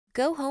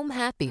Go home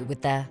happy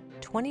with the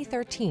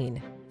 2013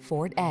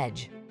 Ford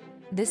Edge.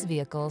 This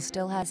vehicle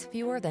still has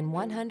fewer than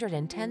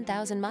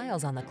 110,000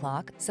 miles on the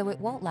clock, so it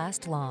won't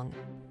last long.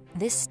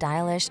 This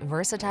stylish,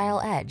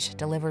 versatile Edge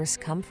delivers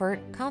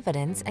comfort,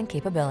 confidence, and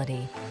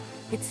capability.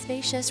 Its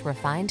spacious,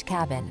 refined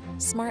cabin,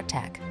 smart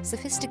tech,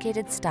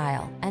 sophisticated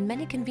style, and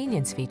many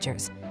convenience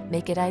features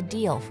make it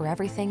ideal for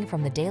everything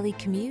from the daily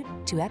commute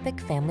to epic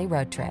family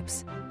road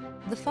trips.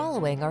 The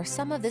following are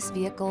some of this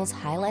vehicle's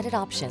highlighted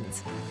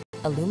options: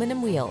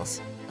 aluminum wheels,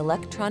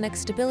 electronic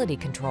stability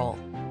control,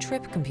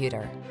 trip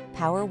computer,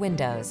 power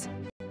windows,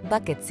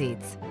 bucket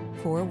seats,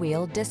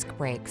 four-wheel disc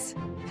brakes,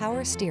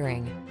 power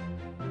steering.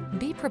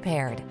 Be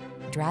prepared.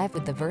 Drive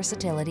with the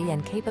versatility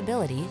and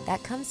capability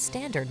that comes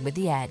standard with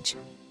the Edge.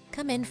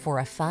 Come in for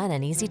a fun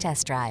and easy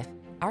test drive.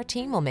 Our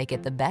team will make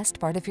it the best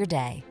part of your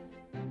day.